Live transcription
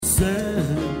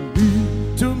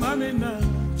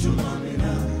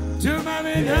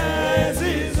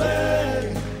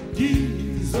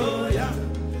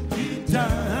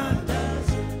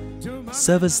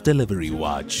Service Delivery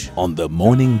Watch on the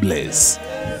Morning Bliss.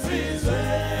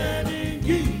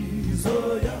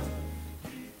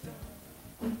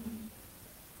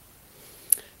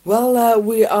 Well,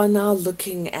 we are now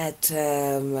looking at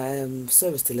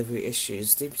service delivery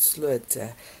issues. Diepsloot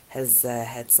has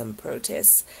had some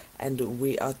protests, and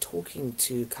we are talking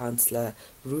to Cllr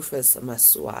Rufas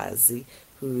Maswazi,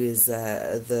 who is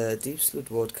the Diepsloot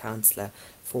Ward Councillor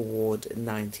for Ward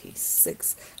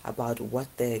 96, about what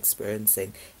they're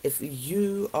experiencing. If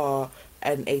you are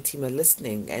an ATMer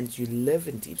listening and you live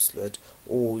in Diepsloot,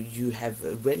 or you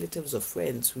have relatives or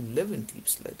friends who live in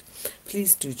Diepsloot,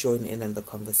 please do join in on the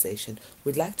conversation.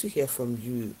 We'd like to hear from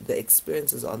you the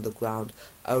experiences on the ground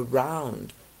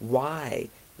around why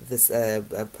this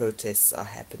protests are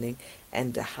happening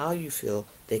and how you feel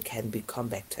they can be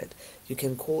combated. You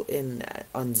can call in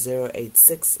on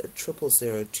 086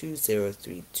 000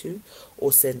 2032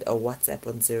 or send a WhatsApp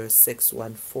on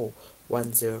 0614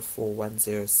 104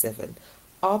 107.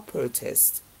 Are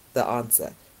protests the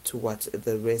answer to what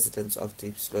the residents of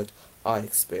Diepsloot are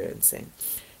experiencing?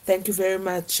 Thank you very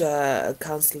much,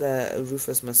 Councillor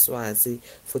Rufas Maswazi,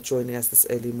 for joining us this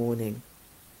early morning.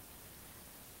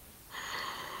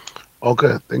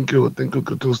 Okay, thank you. Thank you.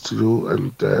 Greetings to you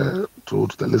and to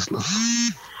the listeners.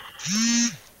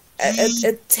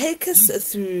 Take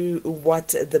us through what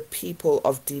the people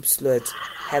of Diepsloot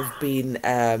have been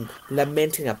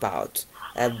lamenting about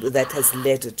that has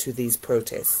led to these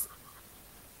protests.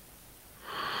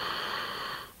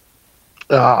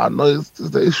 No, it's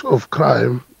the issue of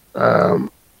crime.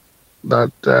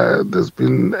 That there's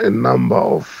been a number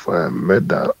of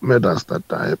murders that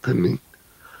are happening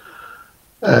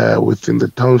within the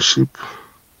township.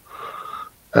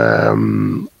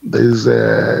 There's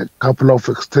a couple of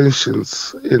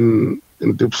extensions in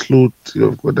Diepsloot.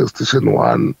 You've got extension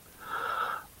 1,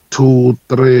 2,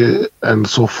 3, and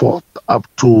so forth, up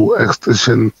to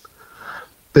extension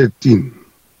 13.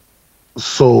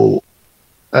 So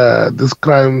these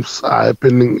crimes are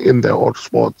happening in the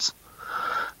hotspots.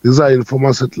 These are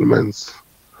informal settlements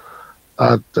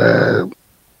that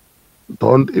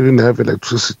don't even have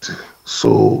electricity.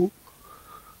 So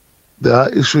there are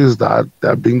issues that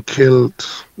they're being killed.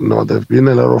 There have been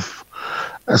a lot of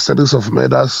a series of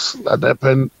murders that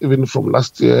happened even from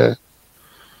last year.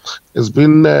 It's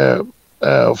been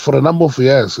for a number of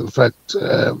years. In fact,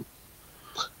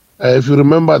 if you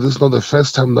remember, this is not the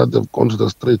first time that they've gone to the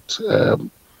street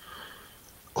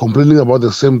complaining about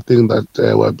the same thing, that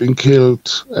were being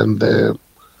killed, and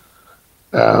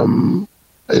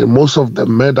most of the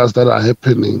murders that are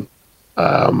happening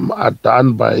are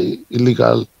done by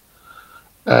illegal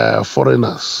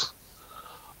foreigners.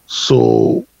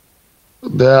 So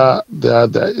the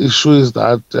issue is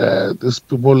that these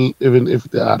people, even if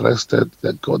they are arrested,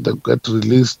 they get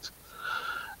released.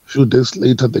 A few days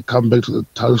later, they come back to the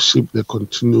township. They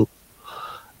continue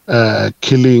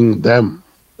killing them.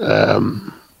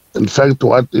 In fact,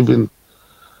 what even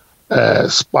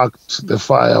sparked the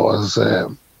fire was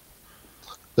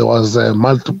there was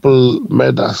multiple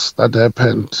murders that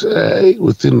happened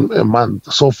within a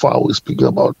month. So far, we're speaking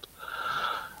about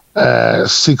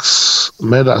 6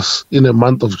 murders in a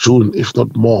month of June, if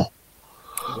not more.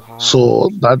 Wow. So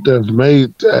that has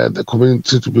made the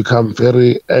community to become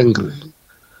very angry.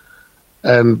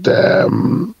 And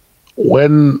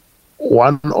when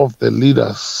one of the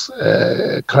leaders,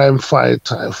 crime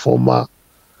fighter, a former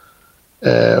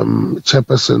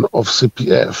chairperson of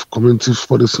CPF, Community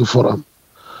Policing Forum,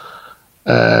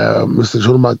 Mr.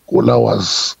 John Makula,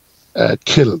 was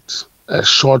killed,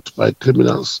 shot by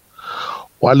criminals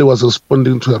while he was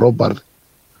responding to a robbery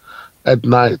at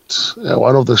night.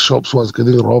 One of the shops was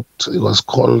getting robbed. He was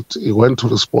called. He went to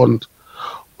respond.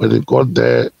 When he got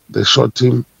there, they shot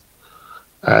him.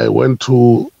 I went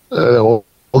to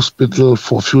hospital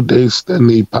for a few days, then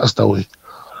he passed away.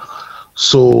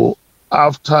 So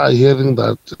after hearing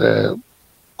that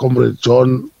Comrade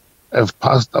John have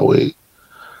passed away,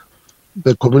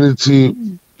 the community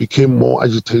became more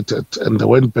agitated, and they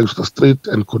went back to the street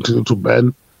and continued to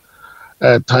burn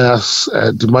tires,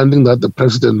 demanding that the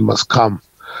president must come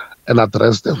and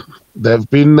address them. There have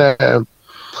been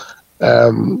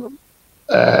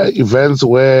events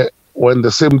where, when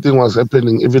the same thing was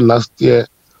happening, even last year,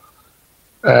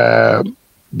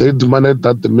 they demanded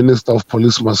that the Minister of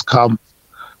Police must come,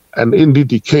 and indeed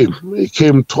he came. He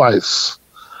came twice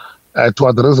to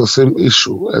address the same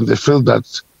issue, and they feel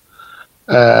that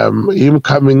him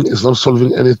coming is not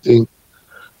solving anything.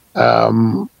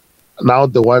 Now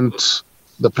they want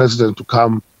the president to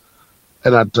come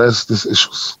and address these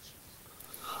issues.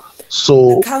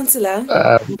 So, Councillor,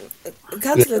 yeah.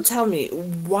 tell me,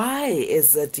 why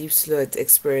is Diepsloot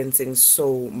experiencing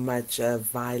so much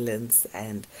violence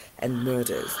and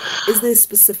murders? Is there a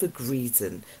specific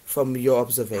reason from your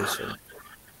observation?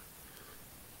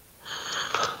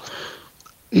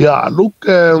 Yeah, look,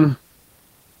 I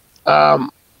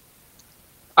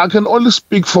can only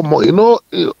speak for more.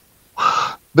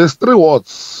 There's 3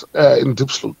 wards in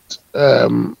Diepsloot.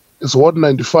 It's Ward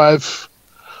 95,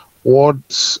 Ward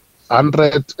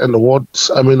 100, and Ward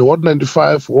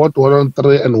 95, Ward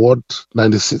 103, and Ward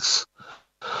 96.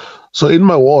 So in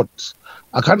my ward,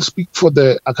 I can't speak for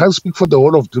the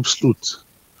whole of Diepsloot.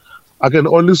 I can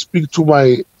only speak to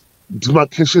my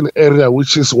demarcation area,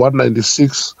 which is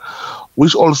 196,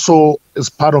 which also is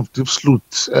part of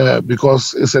Diepsloot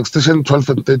because it's extension 12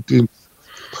 and 13,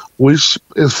 which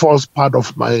falls part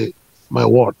of my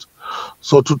ward.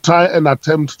 So to try and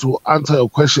attempt to answer your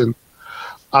question,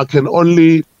 I can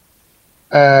only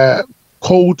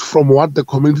quote from what the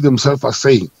community themselves are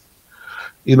saying.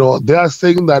 They are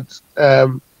saying that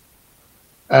there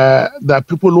are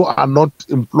people who are not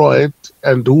employed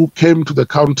and who came to the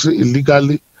country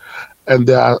illegally, and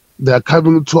they are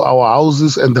coming to our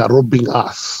houses and they are robbing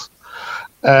us.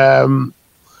 Well,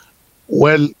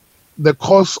 the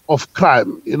cause of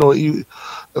crime,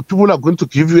 people are going to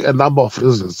give you a number of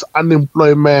reasons: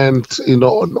 unemployment, and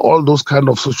all those kind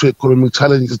of socioeconomic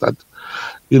challenges that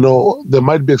they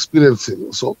might be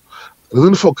experiencing. So,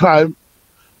 reason for crime,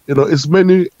 it's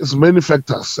many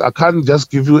factors. I can't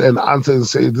just give you an answer and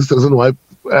say this is the reason why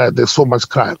there's so much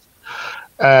crime.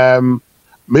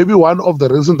 Maybe one of the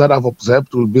reasons that I've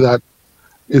observed will be that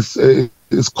it's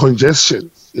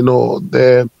congestion.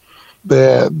 The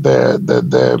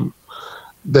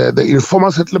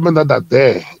informal settlement that are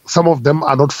there, some of them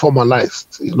are not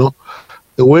formalized.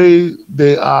 The way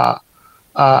they are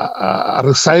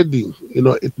residing,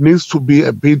 it needs to be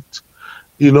a bit,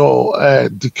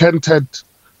 decanted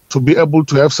to be able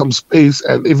to have some space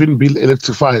and even be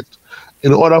electrified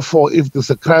in order for, if there's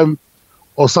a crime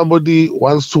or somebody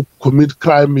wants to commit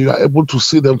crime, you are able to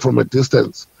see them from a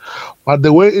distance. But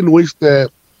the way in which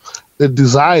the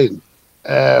design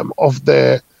of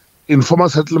the informal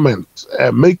settlement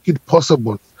make it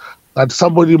possible that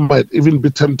somebody might even be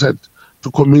tempted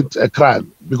to commit a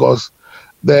crime, because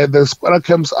the squatter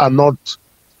camps are not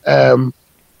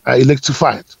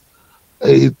electrified.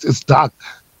 It's dark.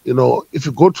 If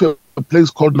you go to a place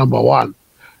called Number 1,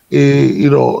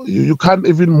 you can't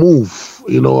even move.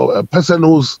 A person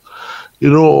who's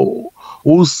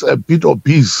a bit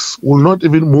obese will not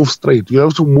even move straight. You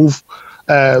have to move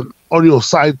on your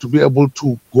side to be able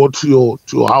to go to your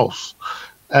house.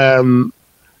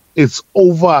 It's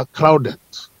overcrowded.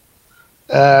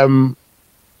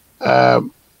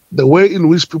 The way in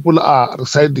which people are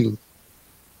residing,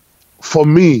 for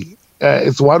me,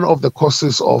 it's one of the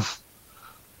causes of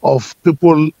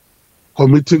people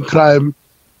committing crime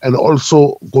and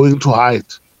also going to hide.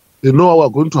 They know we're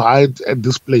going to hide at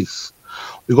this place,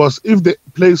 because if the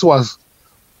place was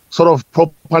sort of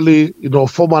properly,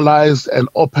 formalized and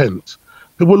opened,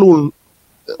 people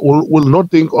will not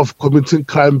think of committing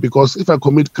crime, because if I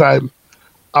commit crime,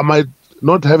 I might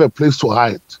not have a place to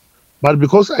hide. But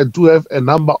because I do have a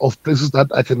number of places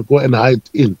that I can go and hide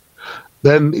in,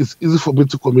 then it's easy for me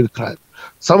to commit crime.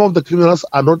 Some of the criminals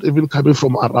are not even coming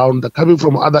from around, they're coming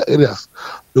from other areas,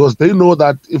 because they know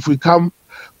that if we come,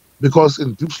 because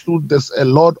in Diepsloot there's a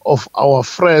lot of our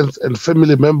friends and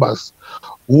family members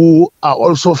who are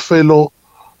also fellow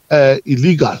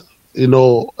illegal,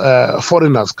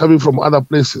 foreigners coming from other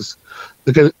places.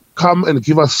 They can come and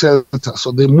give us shelter.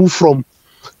 So they move from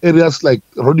areas like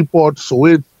Rodiport,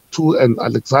 Soweto, and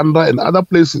Alexandra, and other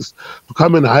places to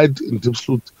come and hide in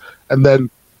Diepsloot. And then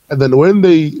when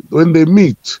they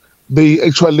meet, they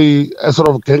actually sort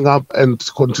of gang up and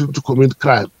continue to commit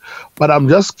crime. But I'm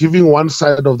just giving one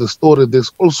side of the story.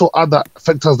 There's also other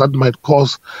factors that might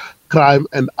cause crime,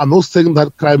 and I'm not saying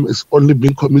that crime is only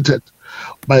being committed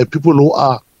by people who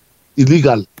are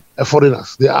illegal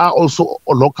foreigners. There are also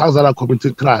locals that are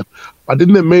committing crime. But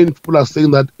in the main, people are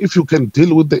saying that if you can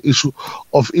deal with the issue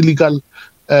of illegal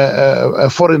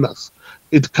foreigners,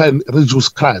 it can reduce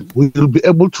crime. We will be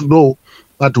able to know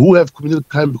that who have committed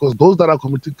crime, because those that are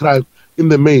committing crime, in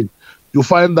the main, you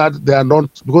find that they are not,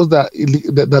 because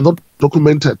they're not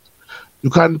documented. You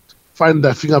can't find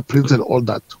their fingerprints and all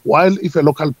that. While if a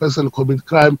local person commits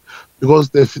crime, because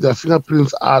their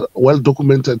fingerprints are well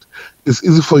documented, it's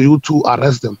easy for you to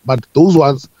arrest them. But those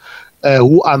ones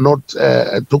who are not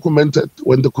documented,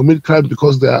 when they commit crime,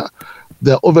 because they're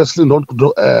obviously not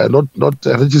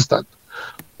registered,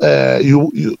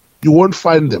 you won't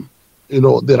find them.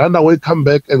 They run away, come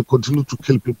back, and continue to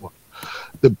kill people.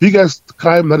 the biggest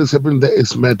crime that is happening there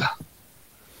is murder.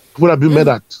 People are being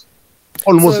murdered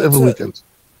almost every weekend.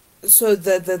 So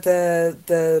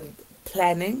the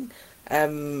planning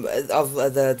of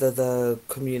the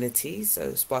community,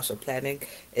 so spatial planning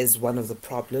is one of the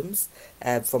problems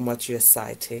from what you're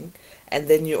citing, and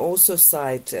then you also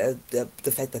cite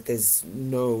the fact that there's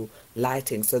no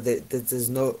lighting, so there's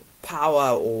no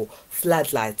power or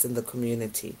floodlights in the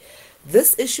community.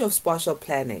 This issue of spatial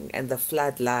planning and the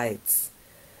floodlights,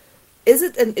 is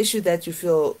it an issue that you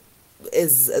feel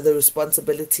is the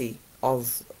responsibility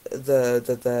of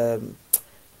the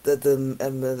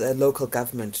local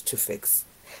government to fix?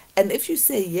 And if you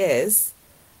say yes,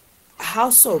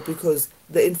 how so? Because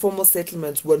the informal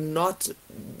settlements were not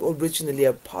originally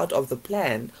a part of the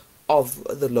plan of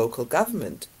the local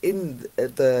government in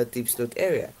the Diepsloot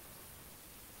area.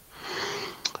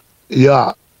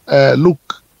 Yeah,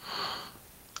 look,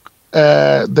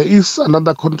 there is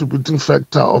another contributing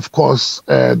factor, of course,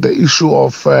 the issue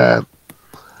of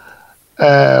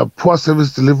poor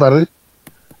service delivery.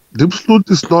 Diepsloot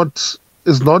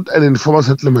is not an informal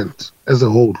settlement as a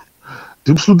whole.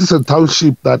 Diepsloot is a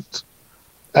township that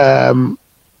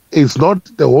it's not,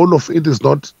 the whole of it is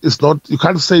not, you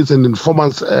can't say it's an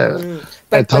informal township.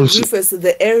 But Rufus,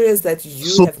 the areas that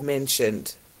you have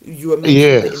mentioned, you are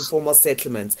mentioning the informal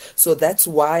settlements. So that's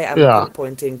why I'm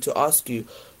pinpointing to ask you,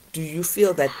 do you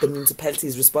feel that the municipality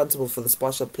is responsible for the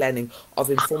spatial planning of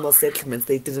informal settlements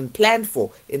they didn't plan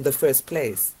for in the first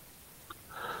place?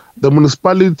 The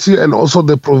municipality and also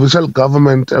the provincial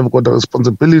government have got the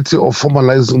responsibility of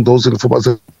formalizing those informal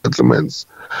settlements.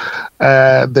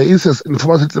 There is an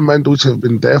informal settlement which has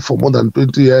been there for more than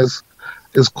 20 years.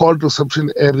 It's called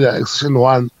Reception Area, Extension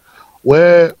 1,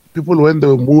 where people, when they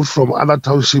were moved from other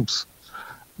townships,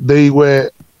 they were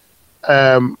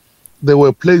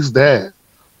placed there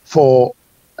for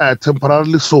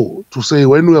temporarily, so to say,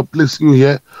 when we are placing you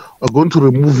here, we're going to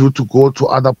remove you to go to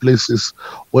other places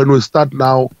when we start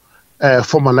now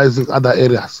formalizing other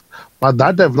areas. But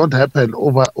that have not happened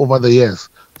over the years.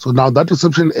 So now that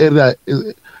reception area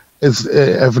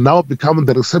have now become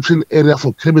the reception area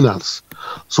for criminals.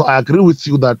 So I agree with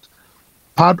you that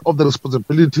part of the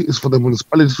responsibility is for the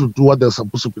municipality to do what they're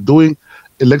supposed to be doing,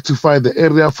 electrify the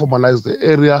area, formalize the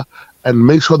area, and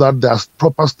make sure that there are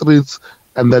proper streets,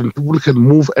 and then people can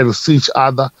move and see each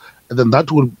other, and then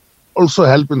that will also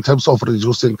help in terms of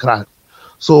reducing crime.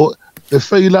 So the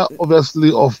failure,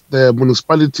 obviously, of the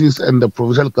municipalities and the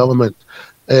provincial government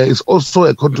is also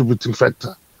a contributing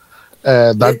factor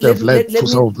that have led to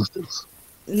some of these things.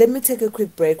 Let me take a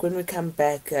quick break. When we come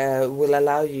back, we'll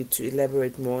allow you to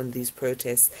elaborate more on these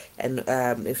protests and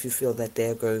if you feel that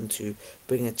they're going to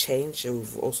bring a change.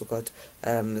 We've also got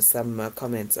some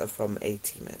comments from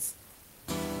A-teamers.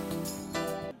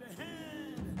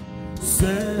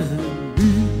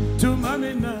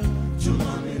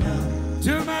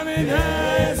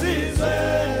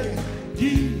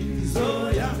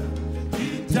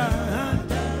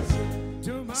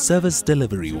 Service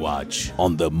Delivery Watch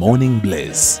on the Morning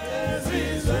Bliss.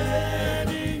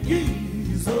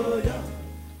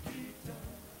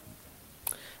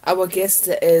 Our guest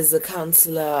is a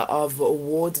councillor of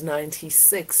Ward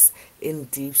 96 in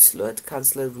Diepsloot,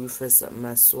 Cllr Rufas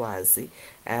Maswazi,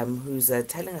 who's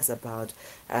telling us about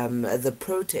the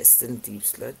protests in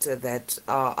Diepsloot that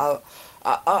are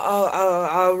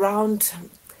around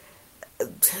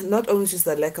not only just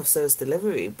the lack of service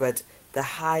delivery, but the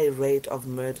high rate of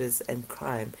murders and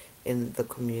crime in the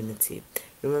community.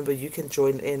 Remember, you can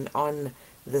join in on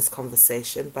this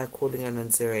conversation by calling in on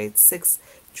 086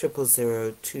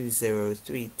 000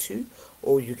 2032,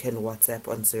 or you can WhatsApp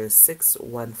on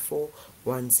 0614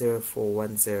 104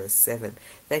 107.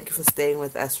 Thank you for staying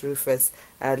with us, Rufus.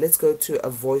 Let's go to a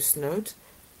voice note.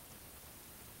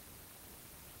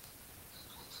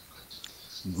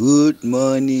 Good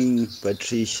morning,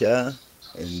 Patricia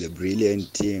and the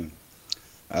brilliant team.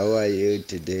 How are you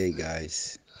today,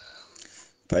 guys?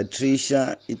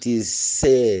 Patricia, it is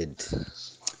said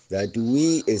that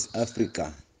we as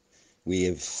Africa, we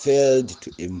have failed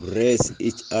to embrace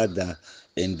each other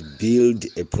and build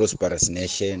a prosperous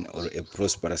nation or a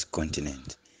prosperous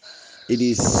continent. It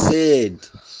is said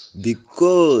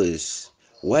because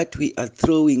what we are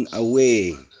throwing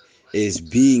away as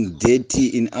being dirty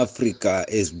in Africa,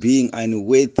 as being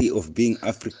unworthy of being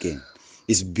African,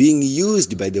 is being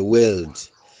used by the world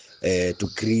to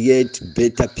create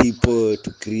better people,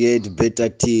 to create better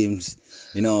teams.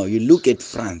 You know, you look at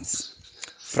France.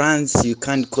 France, you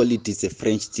can't call it's a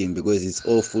French team because it's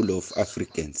all full of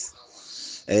Africans.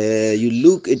 You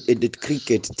look at the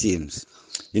cricket teams.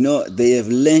 They have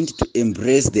learned to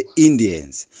embrace the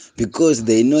Indians because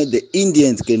they know the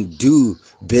Indians can do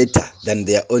better than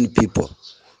their own people.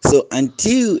 So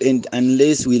until and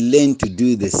unless we learn to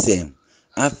do the same,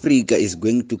 Africa is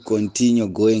going to continue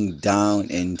going down,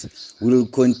 and we will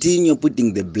continue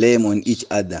putting the blame on each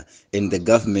other, and the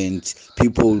government,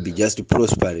 people will be just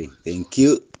prospering. Thank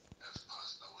you.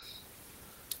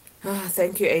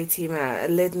 Thank you, A-Team.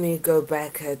 Let me go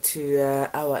back to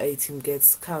our A-Team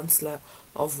guest, Councillor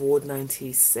of Ward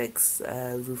 96,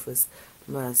 Rufas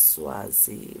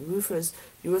Maswazi. Rufus,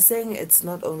 you were saying it's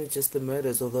not only just the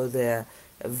murders, although they're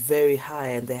very high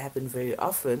and they happen very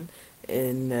often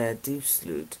in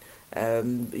Diepsloot.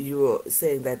 You were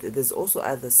saying that there's also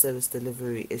other service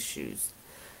delivery issues.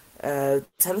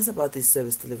 Tell us about these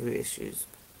service delivery issues.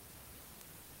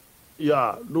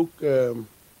 Yeah, look, I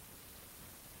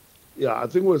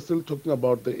think we're still talking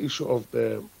about the issue of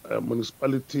the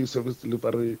municipality service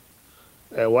delivery.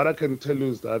 What I can tell you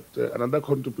is that another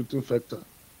contributing factor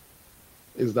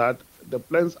is that the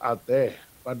plans are there,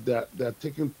 but they're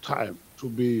taking time to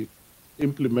be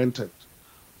implemented,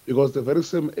 because the very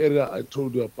same area I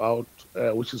told you about,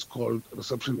 which is called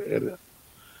reception area,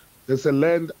 there's a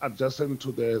land adjacent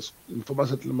to the informal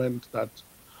settlement that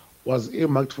was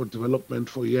earmarked for development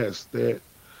for years. The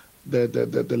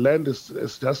land is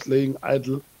just laying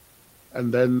idle,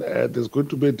 and then there's going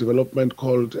to be a development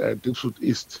called Diepsloot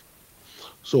East.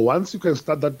 So once you can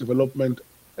start that development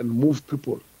and move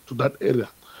people to that area,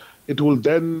 it will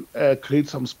then create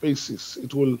some spaces.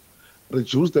 It will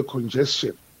reduce the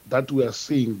congestion that we are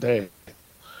seeing there.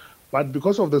 But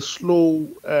because of the slow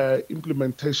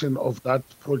implementation of that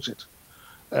project,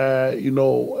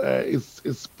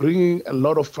 it's bringing a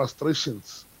lot of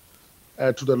frustrations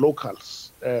to the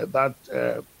locals that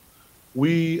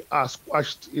we are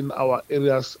squashed in our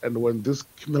areas, and when these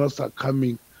criminals are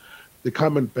coming, they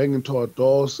come and bang into our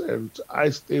doors, and I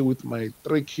stay with my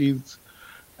 3 kids,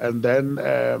 and then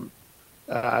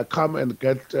I come and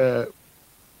get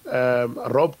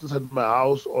robbed inside my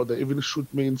house, or they even shoot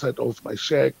me inside of my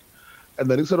shack. And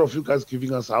then instead of you guys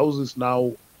giving us houses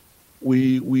now,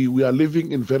 we are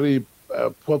living in very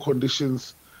poor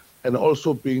conditions and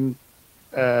also being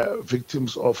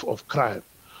victims of crime.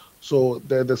 So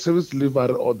the service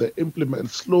delivery or the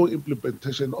slow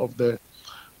implementation of the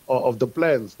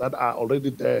plans that are already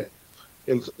there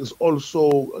is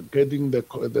also getting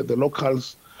the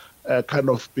locals kind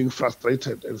of being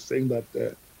frustrated and saying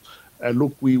that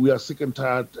look, we are sick and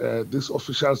tired. These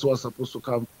officials who are supposed to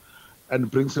come and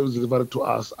bring service delivery to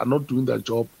us are not doing their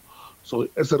job. So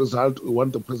as a result, we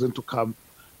want the president to come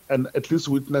and at least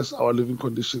witness our living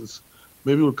conditions.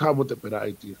 Maybe we'll come with a better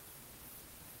idea.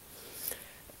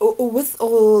 With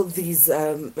all these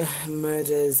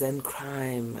murders and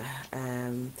crime,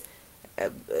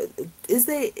 is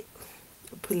there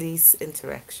police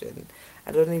interaction?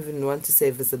 I don't even want to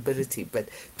say visibility, but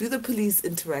do the police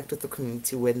interact with the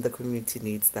community when the community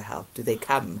needs the help? Do they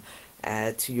come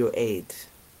to your aid?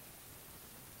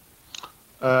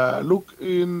 Look,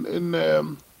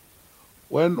 when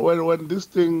this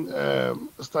thing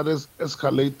started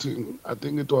escalating, I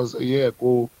think it was a year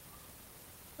ago.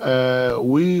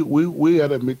 We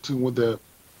had a meeting with the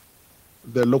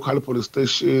local police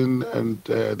station and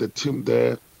the team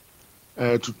there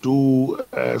to do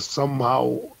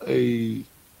somehow an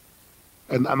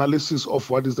analysis of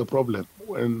what is the problem.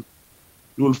 When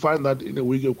you will find that in a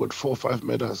week you've got 4 or 5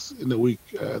 murders in a week.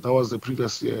 That was the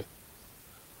previous year.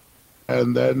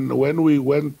 And then when we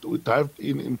dived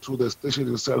into the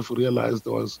station itself, we realized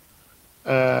there was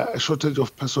a shortage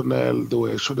of personnel, there were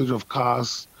a shortage of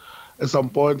cars. At some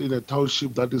point in a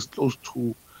township that have close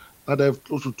to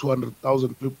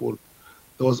 200,000 people,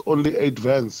 there was only 8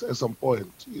 vans at some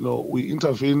point. We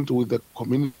intervened with the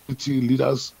community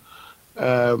leaders,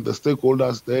 the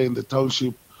stakeholders there in the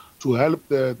township to help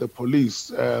the police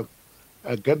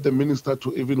get the minister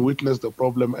to even witness the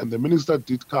problem. And the minister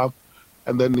did come,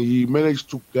 and then he managed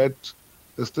to get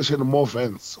the station more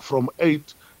vans. From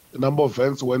 8, the number of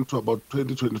vans went to about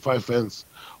 20, 25 vans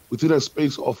within a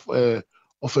space of a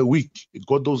week. It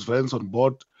got those vans on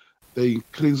board. They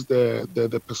increased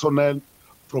the personnel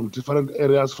from different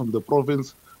areas from the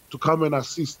province to come and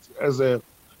assist as a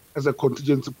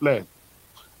contingency plan.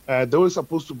 They were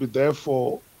supposed to be there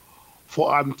for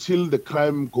until the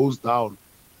crime goes down.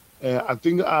 I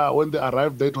think when they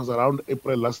arrived there, it was around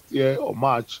April last year or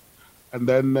March. And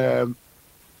then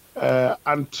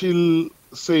until,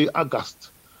 say, August,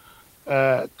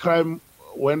 crime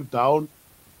went down.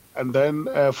 And then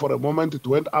for a moment, it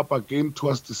went up again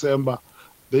towards December.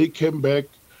 They came back.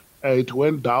 It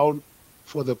went down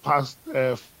for the past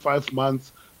 5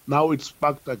 months. Now it's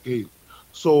back again.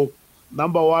 So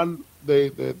number one,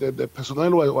 the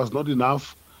personnel was not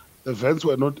enough, the vans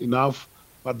were not enough,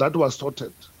 but that was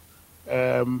sorted.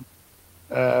 Up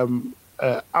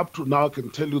to now, I can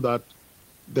tell you that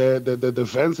the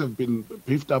vans have been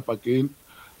beefed up again,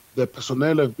 the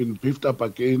personnel have been beefed up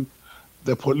again.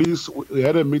 The police, we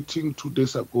had a meeting 2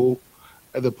 days ago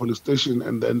at the police station,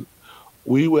 and then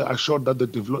we were assured that the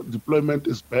deployment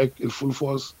is back in full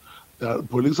force. The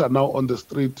police are now on the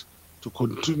street to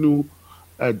continue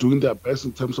doing their best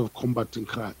in terms of combating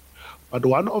crime. But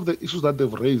one of the issues that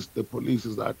they've raised, the police,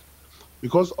 is that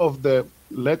because of the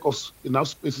lack of enough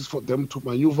spaces for them to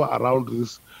maneuver around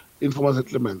these informal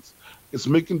settlements, it's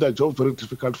making their job very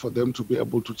difficult for them to be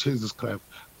able to chase this crime,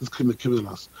 these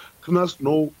criminals. Criminals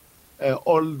know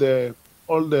all the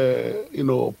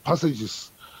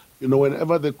passages.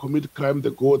 Whenever they commit crime,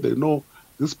 they know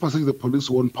this passage the police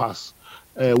won't pass.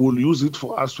 Will use it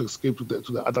for us to escape to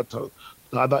the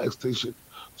other extension.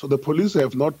 So the police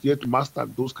have not yet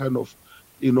mastered those kind of,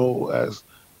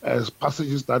 as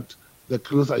passages that the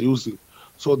criminals are using.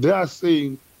 So they are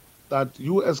saying that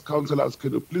you as councillors,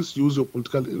 can you please use your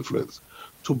political influence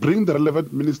to bring the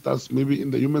relevant ministers, maybe in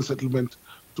the human settlement,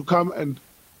 to come and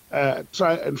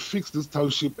try and fix this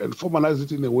township and formalize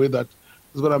it in a way that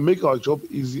is going to make our job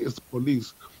easy as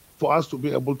police, for us to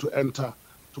be able to enter,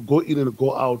 to go in and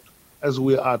go out as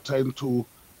we are trying to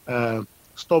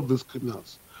stop these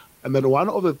criminals. And then one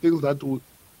of the things that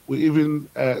we even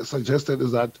suggested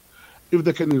is that if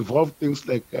they can involve things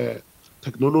like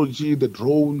technology, the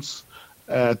drones,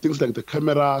 things like the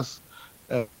cameras,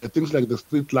 things like the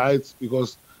street lights,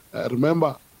 because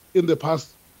remember, in the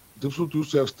past, Diepsloot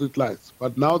used to have street lights,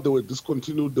 but now they were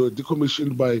discontinued, they were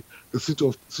decommissioned by the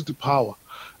City Power.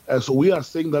 So we are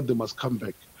saying that they must come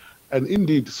back. And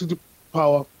indeed, City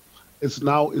Power is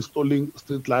now installing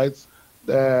street lights.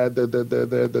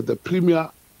 The Premier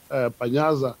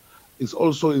Panyaza is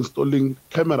also installing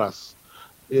cameras,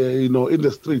 in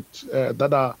the street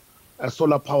that are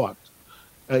solar powered,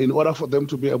 in order for them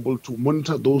to be able to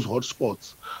monitor those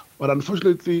hotspots. But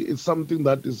unfortunately, it's something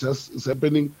that is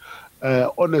happening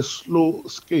on a slow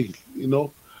scale.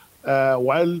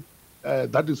 While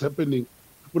that is happening,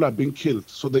 people are being killed.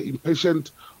 So the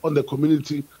impatient on the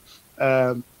community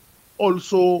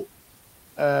also,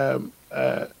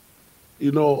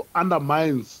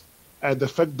 undermines the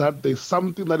fact that there's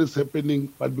something that is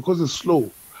happening, but because it's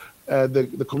slow,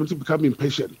 the community become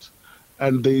impatient,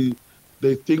 and they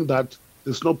think that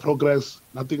there's no progress,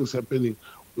 nothing is happening.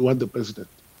 We want the president.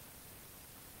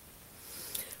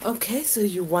 Okay, so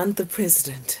you want the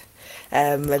president.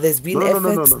 There's been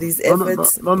efforts. These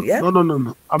efforts. No.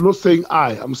 I'm not saying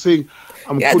I'm saying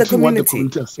I'm quoting what the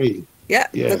community are saying. Yeah,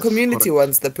 yes, the community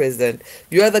wants the president.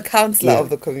 You are the councillor of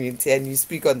the community, and you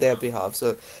speak on their behalf.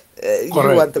 So you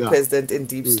want the president in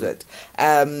Diepsloot.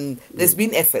 There's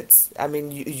been efforts. I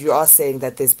mean, you are saying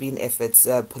that there's been efforts,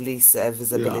 police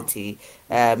visibility.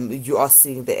 Yeah. You are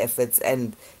seeing the efforts,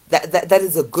 and that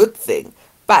is a good thing.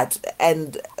 But,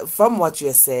 and from what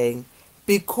you're saying,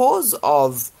 because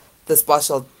of the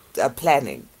spatial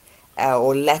planning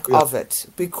or lack of it,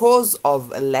 because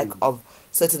of a lack of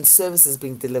certain services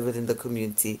being delivered in the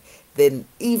community, then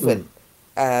even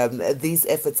these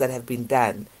efforts that have been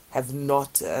done have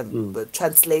not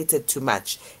translated too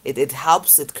much. It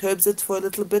helps, it curbs it for a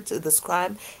little bit, this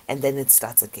crime, and then it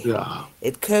starts again. Yeah.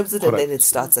 It curbs it and then it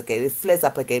starts again. It flares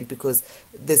up again because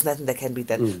there's nothing that can be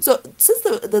done. So since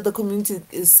the community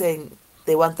is saying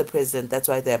they want the president, that's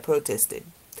why they're protesting,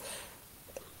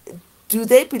 do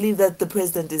they believe that the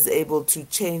president is able to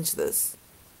change this?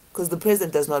 Because the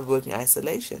president does not work in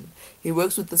isolation. He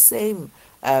works with the same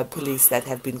police that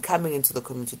have been coming into the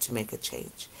community to make a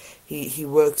change. He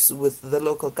works with the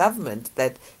local government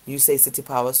that you say City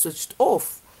Power switched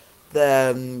off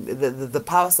the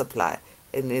power supply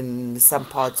in some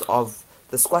parts of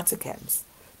the squatter camps.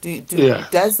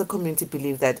 Does the community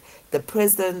believe that the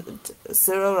President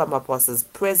Cllr Ramaphosa's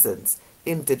presence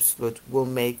in Diepsloot will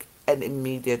make an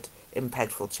immediate,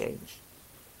 impactful change?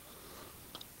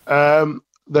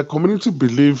 The community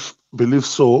believes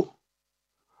so,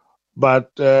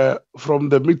 but from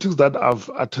the meetings that I've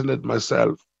attended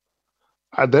myself,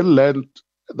 I then learned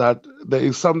that there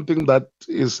is something that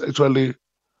is actually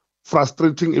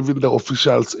frustrating even the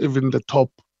officials, even the top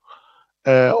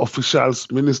officials,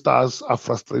 ministers are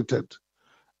frustrated.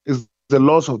 Is the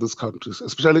loss of these countries,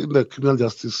 especially in the criminal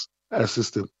justice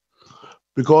system.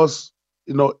 Because,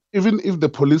 even if the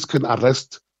police can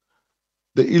arrest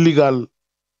the illegal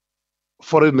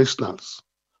foreign nationals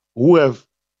who have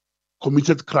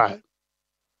committed crime,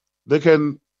 they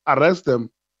can arrest them,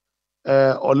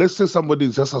 or let's say somebody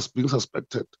is just being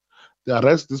suspected. They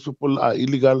arrest these people are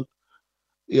illegal,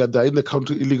 they're in the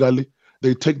country illegally.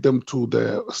 They take them to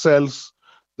the cells.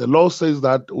 The law says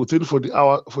that within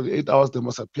 48 hours, they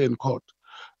must appear in court.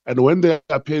 And when they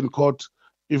appear in court,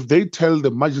 if they tell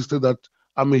the magistrate that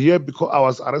I'm here because I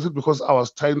was arrested because I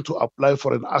was trying to apply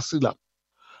for an asylum,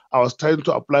 I was trying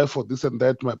to apply for this and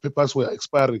that, my papers were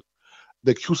expiring,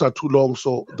 the queues are too long,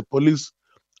 so the police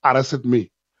arrested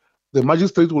me, the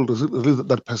magistrate will release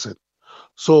that person.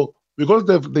 So because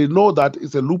they know that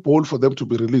it's a loophole for them to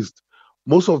be released,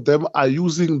 most of them are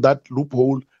using that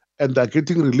loophole and they're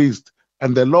getting released.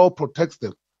 And the law protects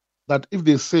them. That if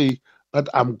they say that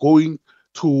I was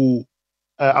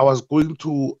going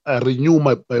to renew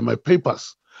my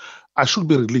papers, I should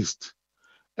be released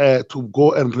to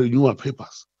go and renew my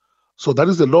papers. So that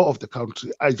is the law of the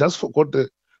country. I just forgot the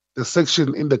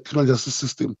section in the criminal justice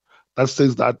system that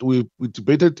says that we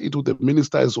debated it with the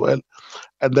minister as well.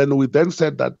 And then we then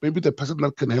said that maybe the person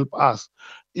that can help us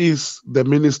is the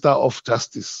Minister of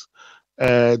Justice,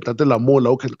 Tatela Mola,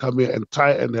 who can come here and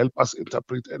try and help us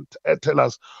interpret and tell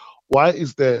us why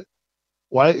is that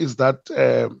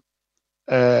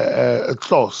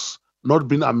clause not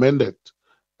been amended.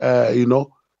 We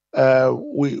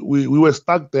were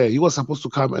stuck there. He was supposed to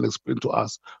come and explain to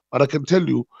us. But I can tell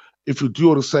you, if you do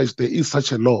your research, there is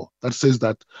such a law that says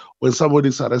that when somebody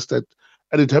is arrested,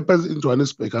 and it happens in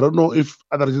Johannesburg, I don't know if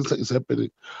other regions is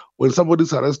happening. When somebody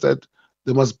is arrested,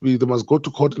 they must go to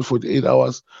court in 48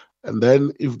 hours, and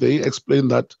then if they explain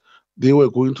that they were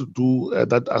going to do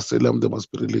that asylum, they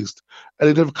must be released. And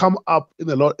it have come up in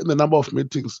the number of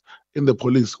meetings in the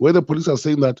police, where the police are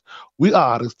saying that we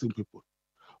are arresting people,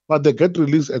 but they get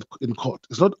released in court.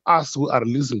 It's not us who are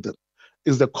releasing them.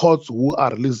 It's the courts who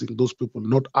are releasing those people,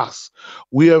 not us.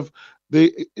 They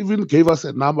even gave us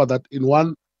a number that in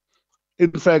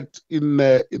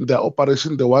their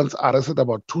operation, they once arrested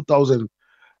about 2,000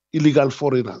 illegal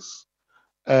foreigners.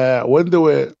 When they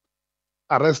were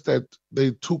arrested, they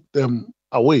took them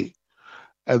away.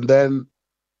 And then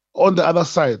on the other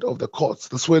side of the courts,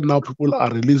 that's where now people are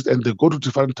released and they go to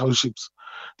different townships.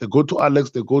 They go to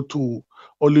Alex, they go to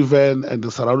Oliven and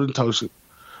the surrounding township.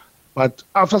 But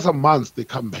after some months, they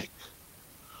come back.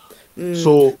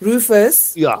 So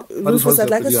Rufus, I'd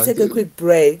like us to take a quick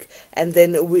break, and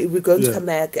then we're going to come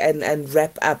back and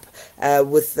wrap up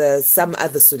with some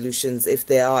other solutions, if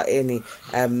there are any,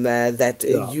 that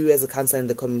you as a councillor and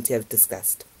the community have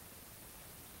discussed.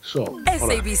 Sure.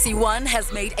 SABC One has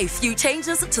made a few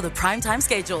changes to the primetime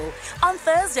schedule. On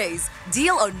Thursdays,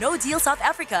 Deal or No Deal South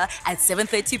Africa at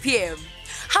 7:30 p.m.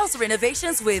 House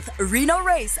renovations with Reno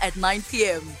Race at 9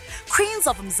 p.m. Queens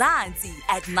of Mzansi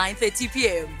at 9:30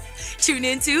 p.m. Tune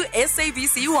in to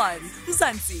SABC One,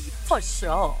 Mzansi for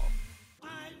sure.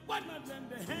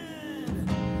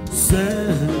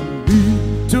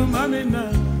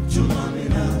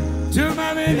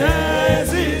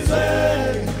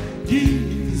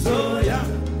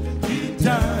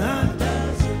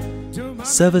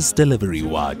 Service Delivery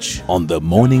Watch on the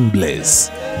Morning Bliss.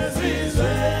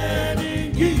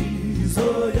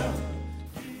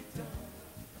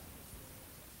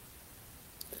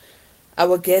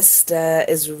 Our guest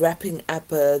is wrapping up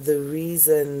the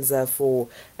reasons for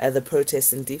the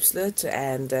protest in Diepsloot,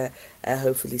 and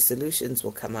hopefully solutions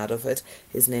will come out of it.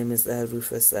 His name is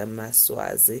Rufas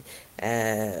Maswazi,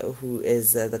 who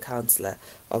is the councillor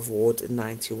of Ward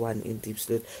 91 in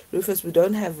Diepsloot. Rufus, we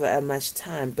don't have much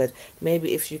time, but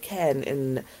maybe if you can,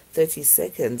 in 30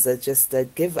 seconds, just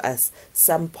give us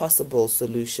some possible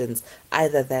solutions,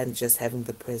 other than just having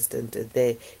the president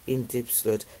there in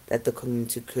Diepsloot, that the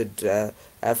community could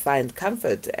find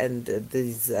comfort and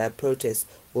these protests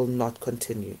will not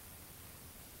continue.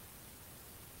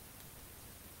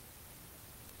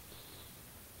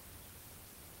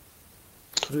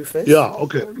 Rufus?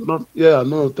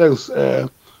 Thanks.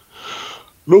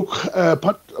 Look,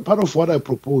 part of what I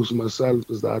propose myself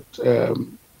is that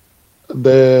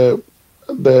the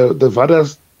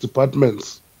various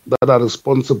departments that are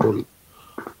responsible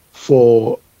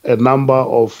for a number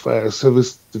of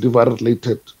service delivery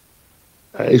related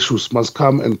issues must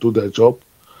come and do their job.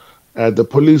 The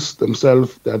police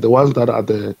themselves, they are the ones that are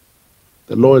the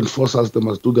law enforcers. They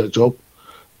must do their job.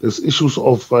 There's issues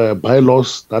of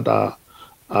bylaws that are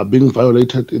being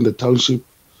violated in the township.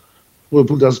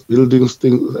 People just building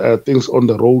things on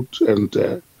the road, and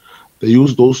they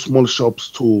use those small shops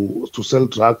to sell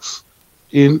drugs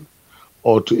in,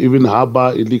 or to even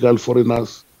harbor illegal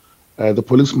foreigners. The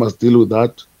police must deal with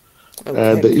that.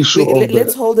 Okay. The issue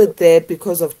let's hold it there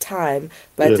because of time,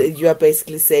 but you are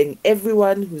basically saying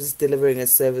everyone who's delivering a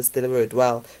service, deliver it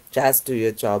well, just do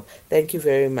your job. Thank you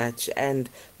very much, and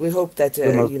we hope that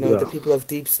the people of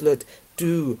Diepsloot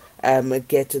do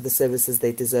get to the services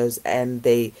they deserve, and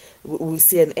we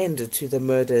see an end to the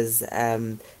murders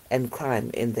and crime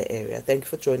in the area. Thank you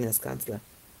for joining us, Councillor.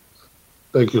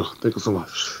 Thank you so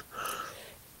much.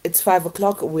 It's 5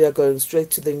 o'clock. We are going straight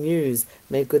to the news.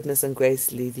 May goodness and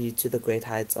grace lead you to the great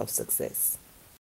heights of success.